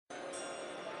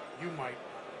you might.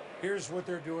 Here's what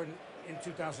they're doing in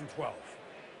 2012.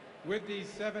 With the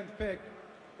 7th pick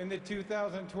in the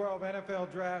 2012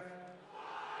 NFL Draft,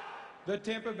 the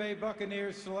Tampa Bay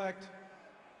Buccaneers select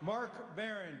Mark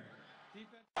Barron.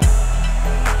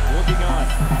 Looking on.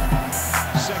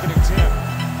 Second attempt.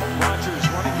 Rodgers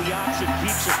running the option,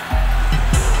 keeps it.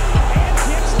 And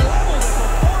gets leveled at the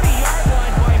 40-yard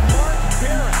line by Mark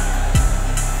Barron.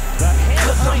 The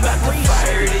Cause I'm about to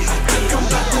fire this bitch. I'm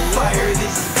about to fire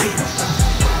this bitch.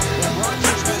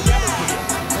 Rodgers will never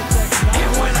forget.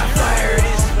 And when I fire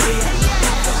this bitch,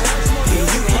 then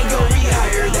you can't go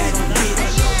rehire that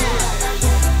bitch.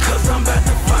 Cause I'm about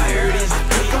to fire this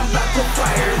bitch. I'm about to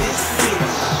fire this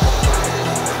bitch.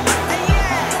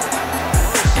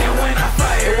 And when I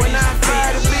fire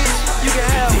the bitch, you can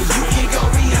have it. You can't go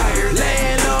rehire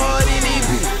landlord in it,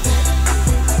 bitch.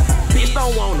 Bitch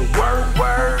don't wanna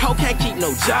work. Hoe can't keep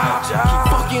no job. She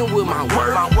fucking with my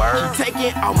work. She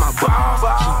taking all my balls.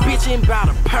 She bitching about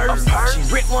a purse. She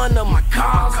ripped one of my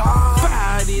cars.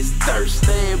 Fire this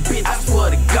thirsty bitch, I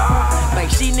swear to God. Like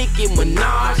she Nicki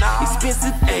Minaj.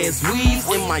 Expensive ass weeds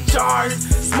in my jars.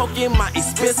 Smoking my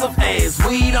expensive ass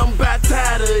weed. I'm about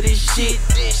tired of this shit.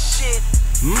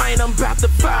 Man, I'm about to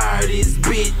fire this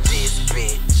bitch.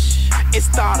 And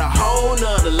start a whole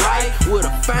nother life with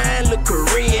a fine little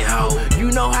Korean hoe.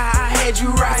 You know how I had you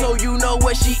right, so you know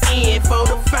what she in for,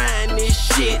 to find this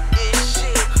shit.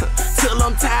 Till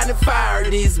I'm tired to fire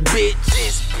this bitch.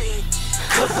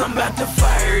 Cause I'm about to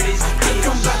fire this bitch.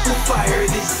 I'm about to fire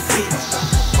this bitch.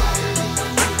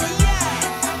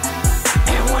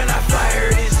 And when I fire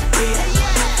this bitch,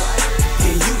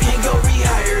 then you can't go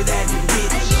rehire that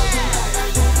bitch.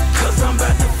 Cause I'm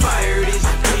about to fire this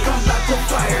bitch. I'm about to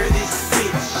fire this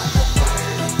bitch.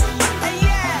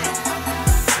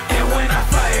 And when I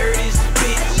fire this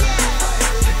bitch,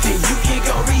 then you can't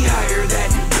go rehire that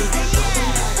bitch.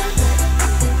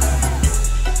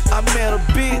 I met a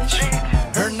bitch,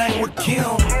 her name was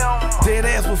Kim. Dead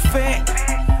ass was fat,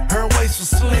 her waist was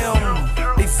slim.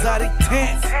 Exotic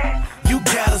tats, you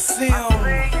gotta see 'em.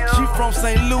 She from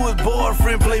St. Louis,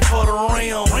 boyfriend play for the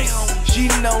Rams. She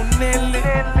know Nelly,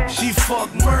 she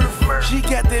fuck Murph. She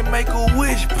got that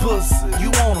Make-A-Wish pussy,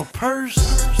 you want a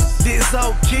purse? This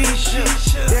old Keisha,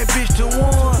 that bitch the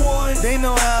one. They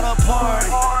know how to party,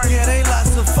 yeah, they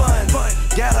lots of fun.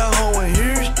 Got a hoe in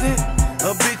Houston,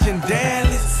 a bitch in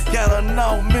Dallas, got a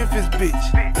North Memphis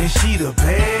bitch, and she the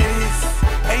baddest.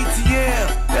 ATL,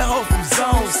 that hoe from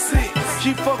Zone 6.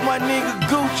 She fuck my nigga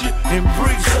Gucci and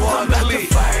bricks for I'm about to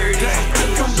fire this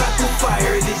bitch. I'm about to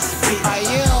fire this bitch. I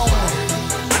am.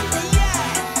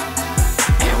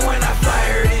 And when I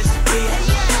fire this bitch,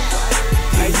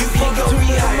 then you can't go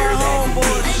rehire that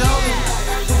bitch.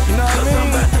 You know what I Cause mean? I'm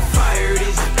about to fire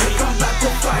this bitch. I'm about to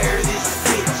fire this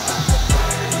bitch.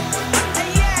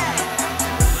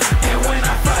 And when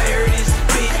I fire this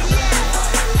bitch,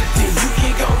 then you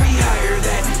can't go rehire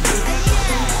that bitch.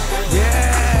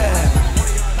 Yeah.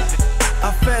 I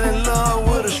fell in love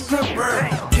with a stripper.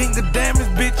 King of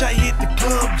damage, bitch, I hit the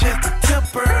club just to tip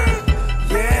her.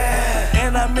 Yeah.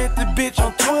 And I met the bitch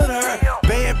on Twitter.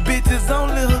 Bad bitches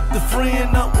only hook the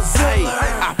friend up with Hey, Zilla.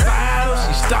 I fired her,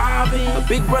 she starving. A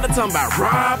big brother talking about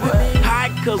robbing. High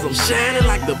cause I'm shining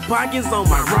like the pockets on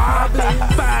my Robin.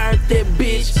 Fired that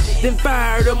bitch, then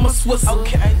fired her my Swisser.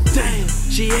 Damn,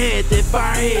 she had that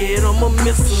firehead on my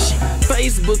missile.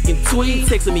 Facebook and tweet,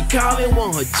 texting me calling,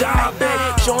 want her job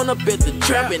back. Showing up at the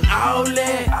trap and all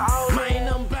that.